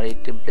আমার এই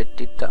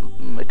টেমপ্লেটটিটা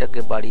এটাকে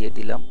বাড়িয়ে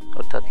দিলাম,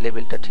 অর্থাৎ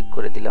লেভেলটা ঠিক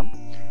করে দিলাম,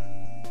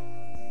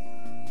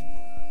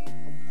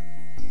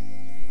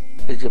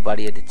 এই যে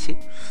বাড়িয়ে দিচ্ছি।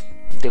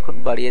 দেখুন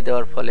বাড়িয়ে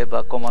দেওয়ার ফলে বা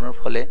কমানোর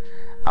ফলে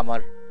আমার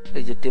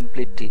এই যে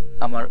টেমপ্লেটটি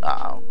আমার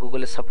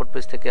গুগলের সাপোর্ট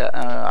পেজ থেকে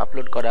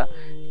আপলোড করা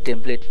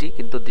টেমপ্লেটটি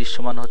কিন্তু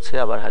দৃশ্যমান হচ্ছে,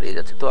 আবার হারিয়ে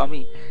যাচ্ছে। তো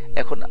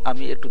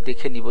আমি একটু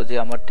দেখে নিব যে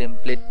আমার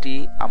টেমপ্লেটটি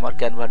আমার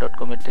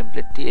canva.com এর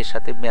টেমপ্লেটটি এর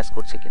সাথে ম্যাচ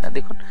করছে কিনা।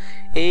 দেখুন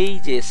এই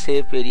যে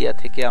সেভ এরিয়া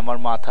থেকে আমার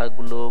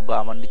মাথাগুলো বা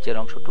আমার নিচের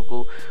অংশটুকু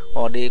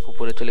অনেক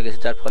উপরে চলে গেছে,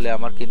 যার ফলে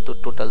আমার কিন্তু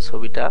টোটাল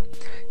ছবিটা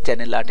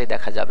চ্যানেল আর্টে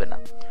দেখা যাবে না।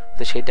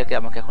 তো সেইটাকে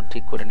আমাকে এখন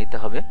ঠিক করে নিতে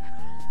হবে।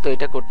 তো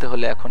এটা করতে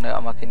হলে এখন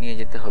আমাকে নিয়ে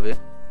যেতে হবে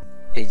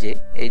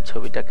এই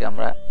ছবিটাকে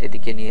আমরা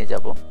এদিকে নিয়ে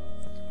যাব,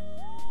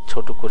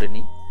 ছোট করে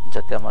নিই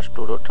যাতে আমার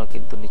স্টোরটা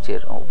কিন্তু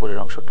নিচের উপরের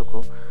অংশটুকু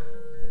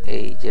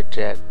এই যে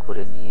ড্র্যাগ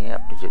করে নিয়ে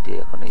আপনি যদি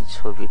এখন এই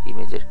ছবির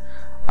ইমেজের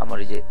আমার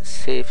এই যে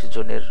সেফ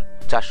জোনের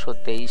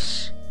 423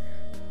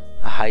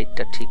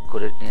 হাইটটা ঠিক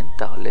করে নেন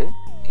তাহলে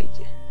এই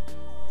যে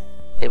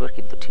এবার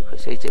কিন্তু ঠিক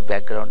হয়েছে। এই যে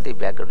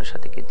ব্যাকগ্রাউন্ডের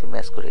সাথে কিন্তু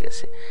ম্যাচ করে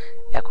গেছে।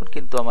 এখন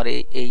কিন্তু আমার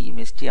এই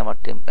ইমেজটি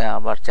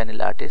আমার চ্যানেল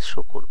আর্টে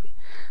শো করবে।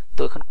 তো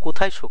এখন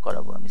কোথায় শো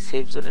করাবো, আমি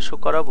সেফ জোনে শো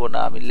করাবো না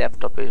আমি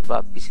ল্যাপটপে বা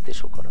পিসিতে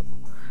শো করাবো।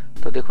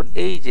 তো দেখুন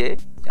এই যে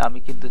আমি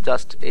কিন্তু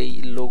জাস্ট এই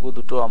লোগো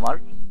দুটো আমার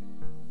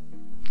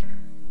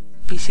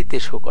পিসিতে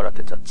শো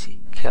করাতে চাচ্ছি।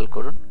 খেয়াল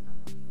করুন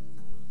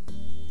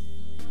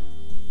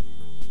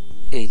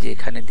এই যে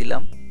এখানে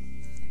দিলাম,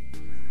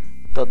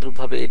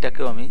 তদ্রূপভাবে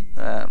এটাকেও আমি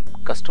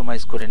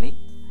কাস্টমাইজ করে নিই।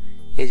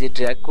 এই যে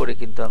ড্র্যাগ করে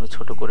কিন্তু আমি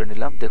ছোট করে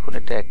নিলাম। দেখুন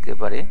এটা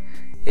একেবারে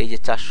এই যে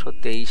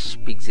 423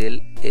 পিক্সেল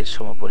এর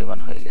সমপরিমাণ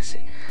হয়ে গেছে।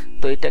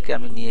 তো এটাকে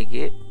আমি নিয়ে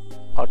গিয়ে,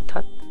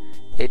 অর্থাৎ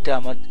এটা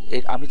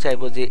আমি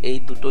চাইবো যে এই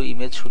দুটো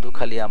ইমেজ শুধু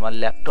খালি আমার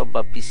ল্যাপটপ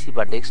বা পিসি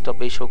বা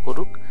ডেস্কটপে শো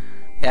করুক,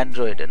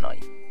 অ্যান্ড্রয়েডে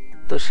নয়।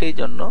 তো সেই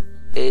জন্য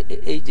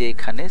এই যে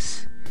এখানে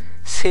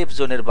সেফ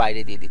জোনের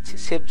বাইরে দিয়ে দিচ্ছি।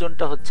 সেফ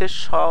জোনটা হচ্ছে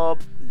সব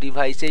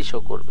ডিভাইসেই শো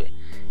করবে।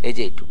 এই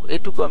যে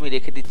এইটুকু আমি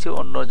রেখে দিচ্ছি,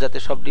 অন্য যাতে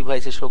সব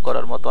ডিভাইসে শো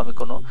করার মতো আমি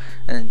কোনো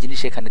জিনিস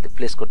এখানে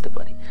প্লেস করতে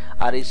পারি।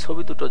 আর এই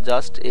ছবি দুটো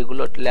জাস্ট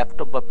এগুলো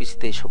ল্যাপটপ বা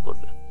পিসিতেই শো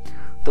করবে।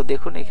 তো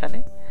দেখুন এখানে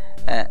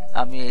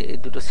আমি এই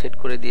দুটো সেট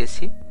করে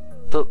দিয়েছি।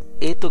 তো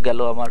এই তো গেল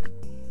আমার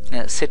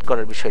সেট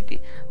করার বিষয়টি।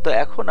 তো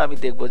এখন আমি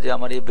দেখব যে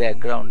আমার এই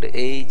ব্যাকগ্রাউন্ডে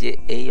এই যে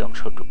এই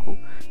অংশটুকু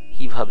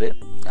কিভাবে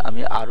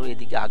আমি আরো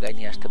এদিকে আগায়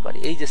নিয়ে আসতে পারি,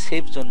 এই যে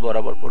সেফ জোন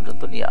বরাবর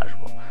পর্যন্ত নিয়ে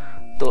আসব।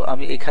 তো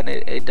আমি এখানে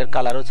এটার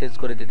কালারও চেঞ্জ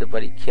করে দিতে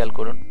পারি। খেয়াল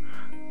করুন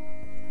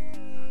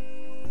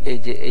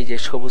এই যে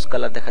সবুজ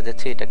কালার দেখা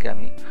যাচ্ছে, এটাকে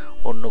আমি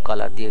অন্য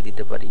কালার দিয়ে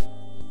দিতে পারি।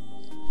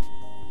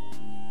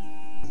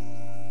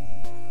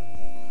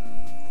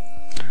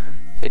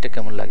 এটা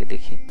কেমন লাগে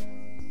দেখি,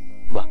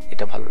 বাহ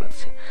এটা ভালো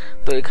লাগছে।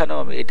 তো এখানেও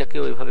আমি এটাকে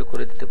ওইভাবে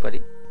করে দিতে পারি।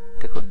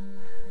 দেখুন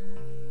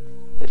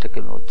এটাকে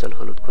আমি উজ্জ্বল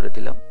হলুদ করে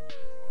দিলাম,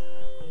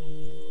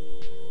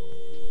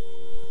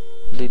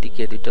 দুই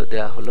দিকে দুটো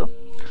দেয়া হলো।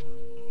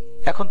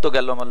 এখন তো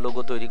গেল আমার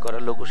লোগো তৈরি করা,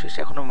 লোগো শেষ।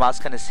 এখন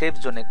মাঝখানে সেভ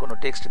জোনে কোনো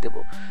টেক্সট দেব,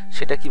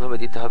 সেটা কিভাবে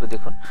দিতে হবে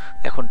দেখুন।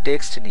 এখন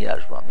টেক্সট নিয়ে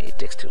আসবো আমি এই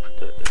টেক্সটের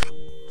ভিতরে। দেখুন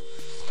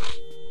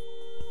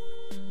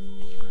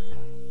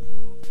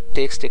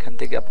টেক্সট এখান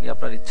থেকে আপনি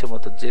আপনার ইচ্ছে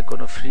মতো যে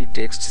কোনো ফ্রি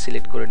টেক্সট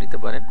সিলেক্ট করে নিতে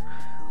পারেন।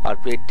 আর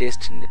পেড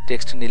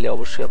টেক্সট নিলে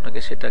অবশ্যই আপনাকে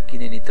সেটা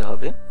কিনে নিতে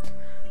হবে।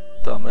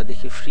 তো আমরা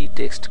দেখি ফ্রি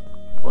টেক্সট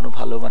কোনো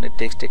ভালো মানের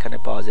টেক্সট এখানে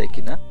পাওয়া যায়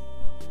কিনা।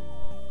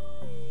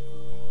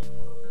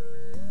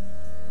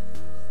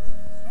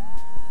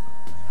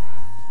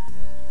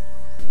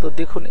 তো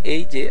দেখুন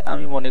এই যে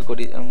আমি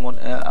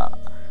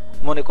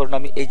মনে করুন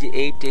আমি এই যে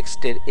এই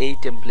টেক্সটের এই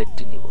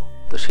টেমপ্লেটটি নিব।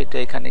 তো সেটা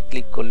এখানে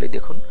ক্লিক করলে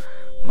দেখুন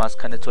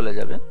মাঝখানে চলে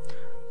যাবে।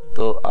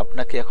 তো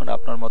আপনাকে এখন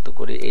আপনার মতো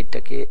করে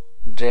এইটাকে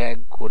ড্র্যাগ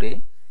করে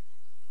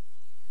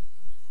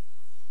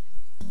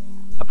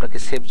আপনাকে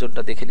সেভ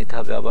জোনটা দেখে নিতে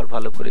হবে। আবার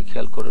ভালো করে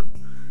খেয়াল করুন,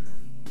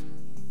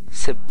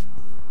 সেভ।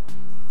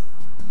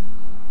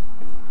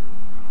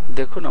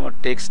 দেখুন আমার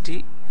টেক্সটটি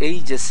এই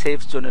যে সেভ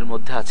জোনের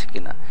মধ্যে আছে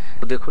কিনা।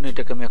 দেখুন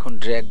এটাকে আমি এখন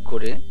ড্র্যাগ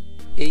করে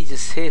এই যে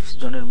সেভ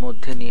জোনের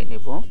মধ্যে নিয়ে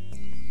নিব।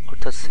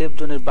 অর্থাৎ সেভ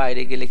জোনের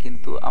বাইরে গেলে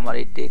কিন্তু আমার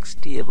এই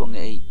টেক্সটটি এবং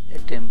এই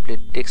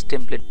টেক্সট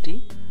টেমপ্লেটটি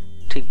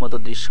ঠিক মতো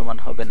দৃশ্যমান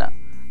হবে না।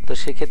 তো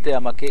সেক্ষেত্রে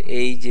আমাকে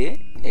এই যে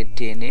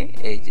টেনে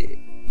এই যে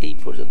এই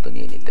পর্যন্ত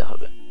নিয়ে নিতে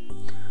হবে।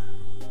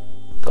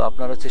 তো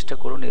আপনারা চেষ্টা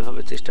করুন,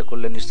 এভাবে চেষ্টা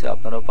করলে নিশ্চয়ই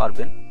আপনারাও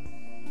পারবেন।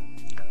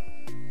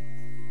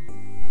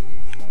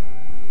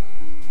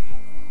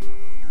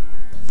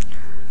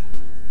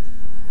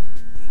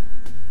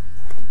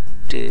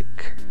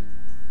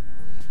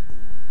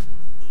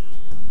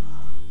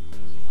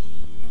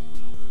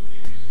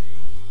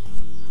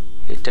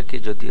 এটাকে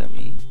যদি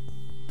আমি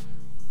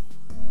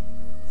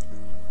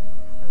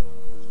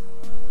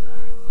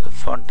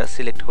ফন্টটা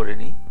সিলেক্ট করে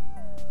নিই,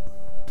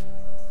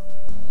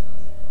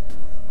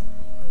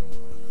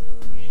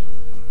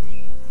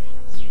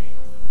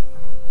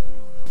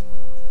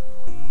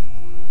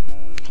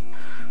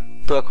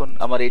 তো এখন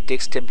আমার এই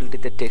টেক্সট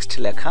টেমপ্লেটটিতে টেক্সট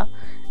লেখা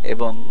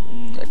এবং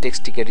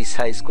টেক্সটটিকে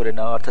রিসাইজ করে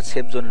নেওয়া অর্থাৎ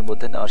সেভ জোনের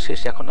মধ্যে নেওয়া শেষ।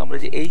 এখন আমরা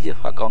যে এই যে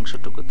ফাঁকা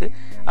অংশটুকুতে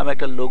আমি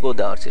একটা লোগো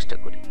দেওয়ার চেষ্টা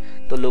করি।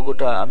 তো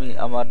লোগোটা আমি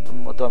আমার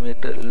মতো আমি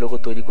একটা লোগো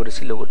তৈরি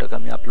করেছি, লোগোটাকে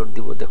আমি আপলোড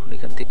দিব। দেখুন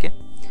এখান থেকে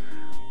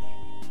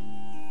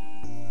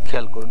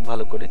খেয়াল করুন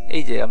ভালো করে,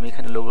 এই যে আমি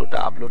এখানে লোগোটা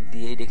আপলোড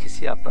দিয়েই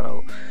রেখেছি। আপনারাও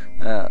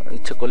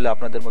ইচ্ছা করলে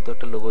আপনাদের মতো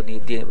একটা লোগো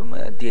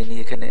দিয়ে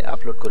নিয়ে এখানে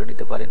আপলোড করে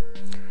নিতে পারেন।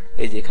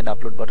 এই যে এখানে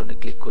আপলোড বাটনে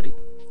ক্লিক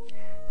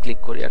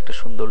করে একটা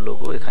সুন্দর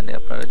লোগো এখানে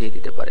আপনারা দিয়ে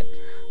দিতে পারেন।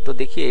 তো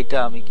দেখি এটা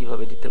আমি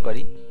কিভাবে দিতে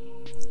পারি।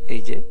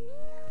 এই যে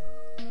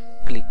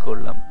ক্লিক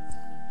করলাম,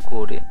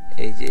 করে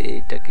এই যে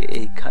এইটাকে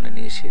এইখানে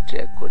নিয়ে এসে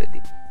ড্র্যাগ করে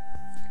দিব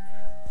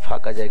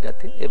ফাঁকা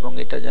জায়গাতে, এবং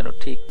এটা যেন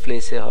ঠিক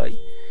প্লেসে হয়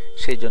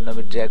সেই জন্য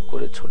আমি ড্র্যাগ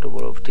করে ছোট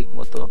বড় ঠিক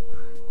মতো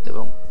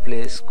এবং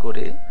প্লেস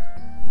করে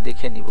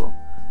দেখে নিব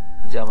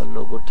যে আমার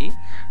লোগোটি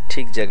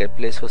ঠিক জায়গায়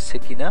প্লেস হচ্ছে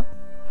কিনা।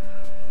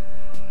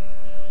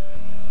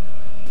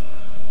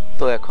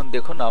 তো এখন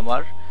দেখুন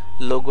আমার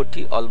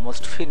লোগোটি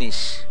অলমোস্ট ফিনিশ,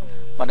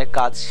 মানে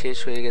কাজ শেষ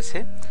হয়ে গেছে।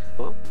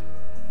 তো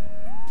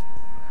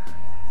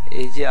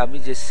এই যে আমি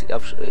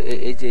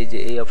যে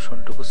এই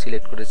অপশনটুকু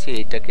সিলেক্ট করেছি,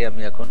 এইটাকে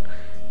আমি এখন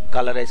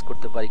কালারাইজ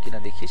করতে পারি কিনা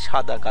দেখি।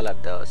 সাদা কালার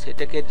দেওয়া আছে,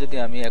 এটাকে যদি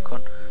আমি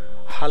এখন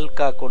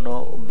হালকা কোনো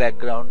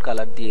ব্যাকগ্রাউন্ড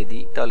কালার দিয়ে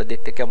দিই তাহলে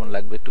দেখতে কেমন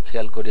লাগবে একটু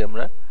খেয়াল করি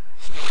আমরা।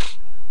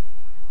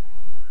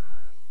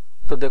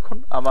 তো দেখুন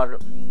আমার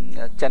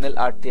চ্যানেল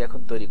আর্টটি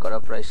এখন তৈরি করা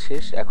প্রায়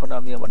শেষ। এখন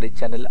আমি আমার এই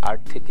চ্যানেল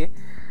আর্ট থেকে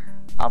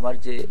আমার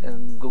যে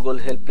গুগল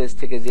হেল্প পেজ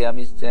থেকে যে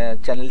আমি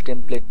চ্যানেল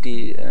টেমপ্লেটটি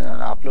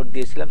আপলোড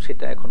দিয়েছিলাম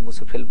সেটা এখন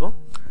মুছে ফেলবো।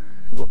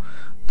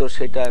 তো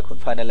সেটা এখন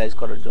ফাইনালাইজ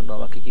করার জন্য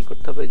আমাকে কি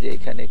করতে হবে, যে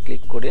এখানে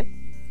ক্লিক করে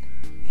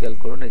খেয়াল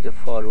করুন এই যে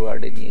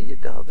ফরওয়ার্ডে নিয়ে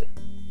যেতে হবে।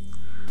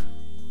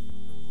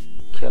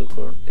 খেয়াল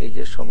করুন এই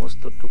যে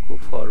সমস্তটুকু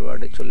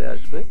ফরওয়ার্ডে চলে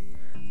আসবে।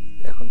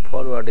 এখন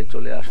ফরওয়ার্ডে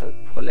চলে আসার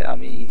ফলে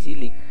আমি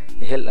ইজিলি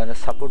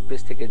সাপোর্ট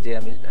পেজ থেকে যে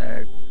আমি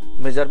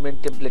মেজারমেন্ট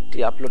টেমপ্লেটটি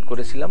আপলোড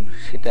করেছিলাম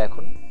সেটা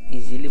এখন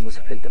ইজিলি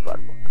মুছে ফেলতে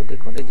পারবো। তো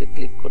দেখুন এই যে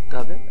ক্লিক করতে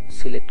হবে,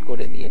 সিলেক্ট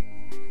করে নিয়ে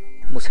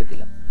মুছে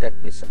দিলাম। দ্যাট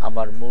মিনস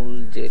আমার মূল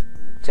যে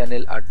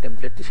চ্যানেল আর্ট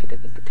টেমপ্লেটটি সেটা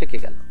কিন্তু থেকে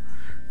গেল।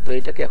 তো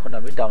এটাকে এখন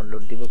আমি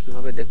ডাউনলোড দিব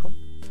কিভাবে দেখুন,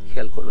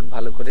 খেয়াল করবেন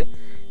ভালো করে,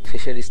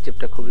 শেষের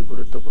স্টেপটা খুবই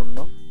গুরুত্বপূর্ণ।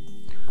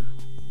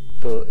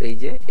 তো এই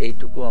যে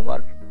এইটুকু আমার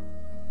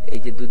এই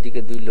যে দুই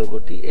দিকে দুই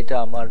লোগোটি, এটা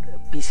আমার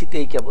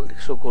পিসিতেই কেবল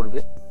শো করবে,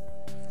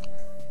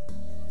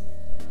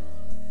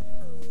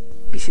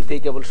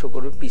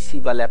 পিসি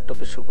বা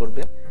ল্যাপটপে শো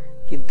করবে।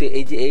 কিন্তু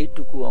এই যে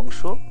এইটুকু অংশ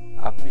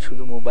আপনি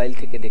শুধু মোবাইল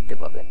থেকে দেখতে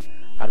পাবেন,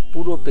 আর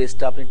পুরো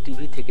পেজটা আপনি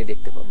টিভি থেকে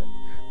দেখতে পাবেন।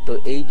 তো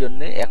এই জন্য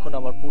এখন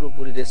আমার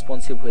পুরোপুরি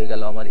রেসপন্সিভ হয়ে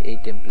গেল আমার এই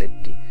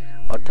টেমপ্লেটটি,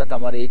 অর্থাৎ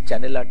আমার এই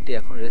চ্যানেল আর্টটি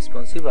এখন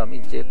রেসপন্সিভ। আমি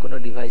যে কোনো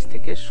ডিভাইস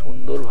থেকে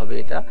সুন্দরভাবে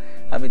এটা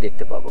আমি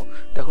দেখতে পাবো।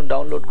 তখন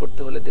ডাউনলোড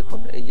করতে হলে দেখুন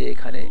এই যে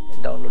এখানে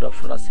ডাউনলোড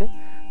অপশন আছে,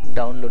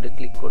 ডাউনলোডে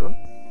ক্লিক করুন।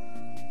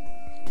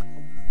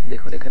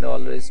 দেখুন এখানে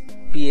অলওয়েজ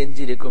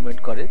পিএনজি রেকমেন্ড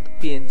করে,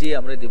 পিএনজি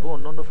আমরা দেব,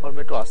 অন্য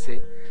ফরম্যাটও আছে,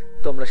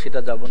 তো আমরা সেটা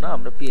যাব না,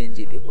 আমরা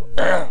পিএনজি দেব।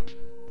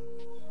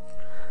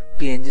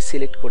 পিএনজি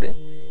সিলেক্ট করে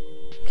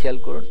খেয়াল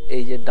করুন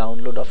এই যে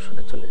ডাউনলোড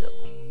অপশনে চলে যাব।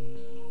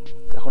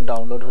 এখন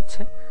ডাউনলোড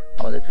হচ্ছে,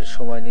 আমাদের একটু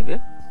সময় নেবে।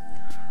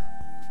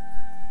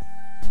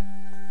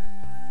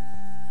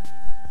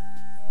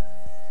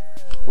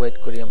 ওয়েট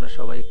করি আমরা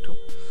সবাই একটু।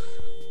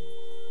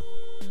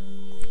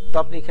 তো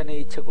আপনি এখানে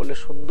ইচ্ছা করলে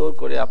সুন্দর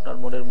করে আপনার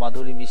মনের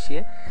মাধুরী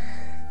মিশিয়ে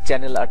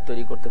চ্যানেল আর্ট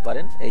তৈরি করতে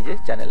পারেন। এই যে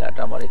চ্যানেল আর্ট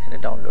আমার এখানে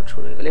ডাউনলোড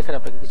শুরু হয়ে গেল। এখানে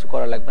আপনাকে কিছু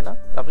করা লাগবে না।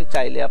 আপনি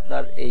চাইলে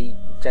আপনার এই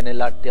চ্যানেল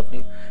আর্টটি আপনি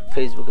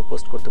ফেসবুকে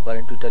পোস্ট করতে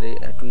পারেন, টুইটারে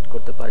টুইট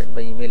করতে পারেন,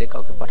 বা ইমেলে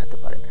কাউকে পাঠাতে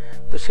পারেন।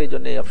 তো সেই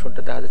জন্য এই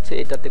অপশনটা দেখা যাচ্ছে,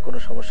 এটাতে কোনো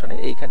সমস্যা নেই,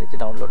 এইখানে যে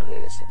ডাউনলোড হয়ে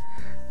গেছে।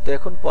 তো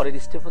এখন পরের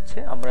স্টেপ হচ্ছে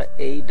আমরা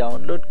এই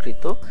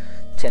ডাউনলোডকৃত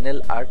চ্যানেল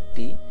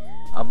আর্টটি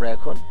আমরা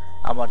এখন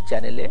আমার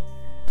চ্যানেলে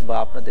বা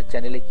আপনাদের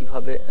চ্যানেলে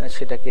কিভাবে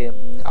সেটাকে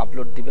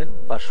আপলোড দিবেন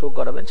বা শো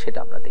করাবেন সেটা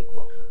আমরা দেখব।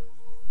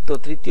 তো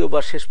তৃতীয় বা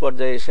শেষ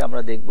পর্যায়ে এসে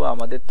আমরা দেখব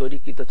আমাদের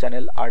তৈরিকৃত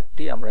চ্যানেল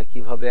আর্টটি আমরা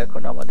কিভাবে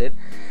এখন আমাদের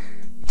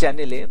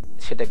চ্যানেলে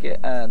সেটাকে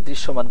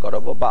দৃশ্যমান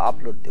করাবো বা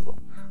আপলোড দেব।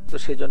 তো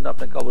সেই জন্য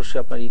আপনাকে অবশ্যই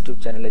আপনার ইউটিউব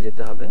চ্যানেলে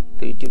যেতে হবে।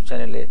 তো ইউটিউব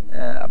চ্যানেলে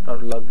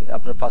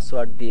আপনার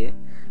পাসওয়ার্ড দিয়ে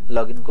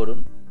লগ ইন করুন।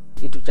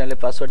 ইউটিউব চ্যানেলে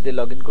পাসওয়ার্ড দিয়ে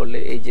লগ ইন করলে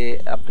এই যে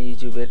আপনি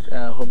ইউটিউবের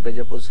হোম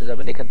পেজে পৌঁছে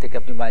যাবেন। এখান থেকে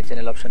আপনি মাই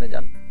চ্যানেল অপশনে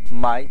যান।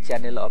 মাই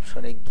চ্যানেল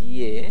অপশনে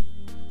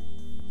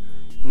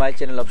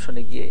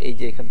গিয়ে এই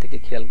যে এখান থেকে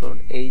খেয়াল করুন,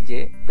 এই যে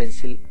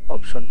পেন্সিল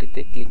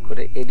অপশনটিতে ক্লিক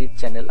করে এডিট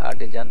চ্যানেল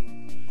আর্টে যান।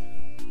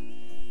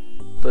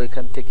 তো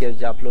এখান থেকে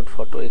যে আপলোড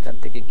ফটো, এখান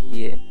থেকে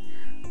গিয়ে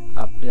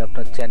আপনি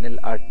আপনার চ্যানেল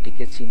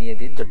আর্টটিকে চিনিয়ে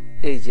দিন।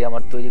 এই যে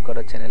আমার তৈরি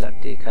করা চ্যানেল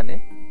আর্টটি এখানে।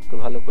 তো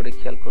ভালো করে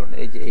খেয়াল করুন,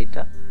 এই যে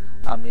এইটা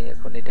আমি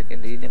এখন এটাকে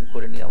রিনেম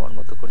করে নিয়ে আমার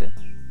মতো করে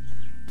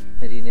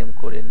রিনেম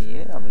করে নিয়ে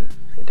আমি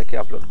এটাকে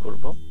আপলোড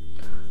করব।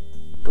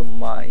 তো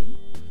মাই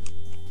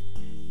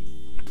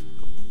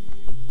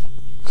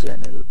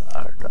চ্যানেল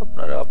আর্ট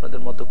আপনারা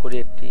আপনাদের মতো করে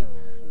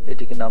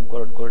এটিকে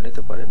নামকরণ করে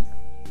নিতে পারেন।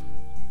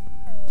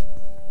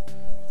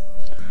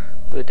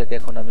 তো এটাকে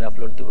এখন আমি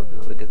আপলোড দিব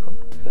কিভাবে দেখুন,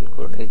 খেয়াল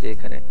করুন, এই যে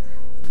এখানে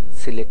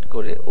সিলেক্ট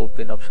করে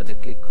ওপেন অপশনে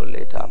ক্লিক করলে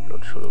এটা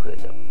আপলোড শুরু হয়ে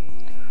যাবে।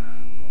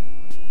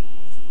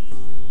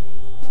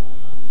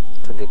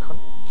 তো দেখুন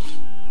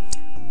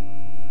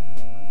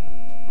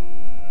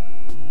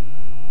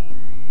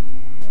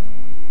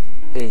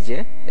এই যে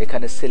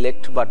এখানে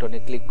সিলেক্ট বাটনে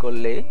ক্লিক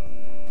করলে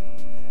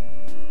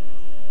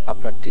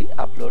আপনারটি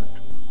আপলোড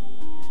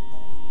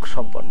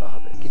সম্পন্ন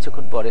হবে।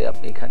 কিছুক্ষণ পরে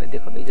আপনি এখানে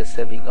দেখুন এই যে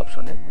সেভিং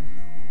অপশনে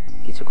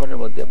কিছুক্ষণের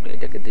মধ্যে আপনি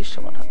এটাকে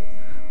দৃশ্যমান হবে।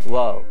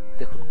 ওয়াও,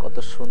 দেখুন কত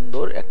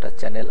সুন্দর একটা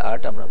চ্যানেল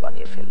আর্ট আমরা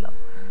বানিয়ে ফেললাম।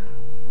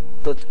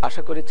 তো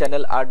আশা করি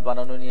চ্যানেল আর্ট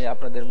বানানো নিয়ে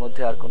আপনাদের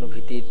মধ্যে আর কোনো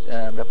ভীতির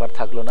ব্যাপার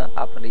থাকলো না।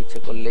 আপনার ইচ্ছে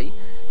করলেই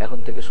এখন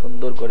থেকে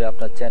সুন্দর করে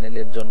আপনার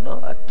চ্যানেলের জন্য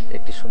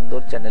একটি সুন্দর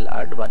চ্যানেল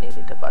আর্ট বানিয়ে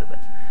নিতে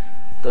পারবেন।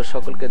 তো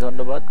সকলকে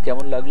ধন্যবাদ।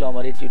 কেমন লাগলো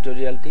আমার এই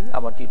টিউটোরিয়ালটি?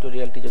 আমার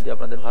টিউটোরিয়ালটি যদি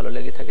আপনাদের ভালো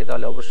লেগে থাকে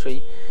তাহলে অবশ্যই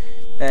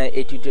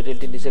এই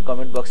টিউটোরিয়ালটির নিচে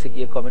কমেন্ট বক্সে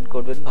গিয়ে কমেন্ট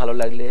করবেন, ভালো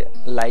লাগলে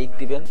লাইক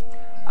দিবেন।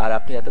 আর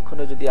আপনি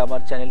এতক্ষণে যদি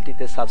আমার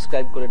চ্যানেলটিতে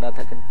সাবস্ক্রাইব করে না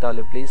থাকেন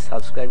তাহলে প্লিজ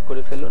সাবস্ক্রাইব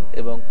করে ফেলুন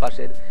এবং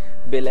পাশের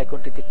বেল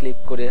আইকনটিতে ক্লিক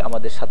করে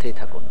আমাদের সাথেই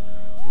থাকুন।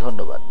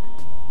 ধন্যবাদ।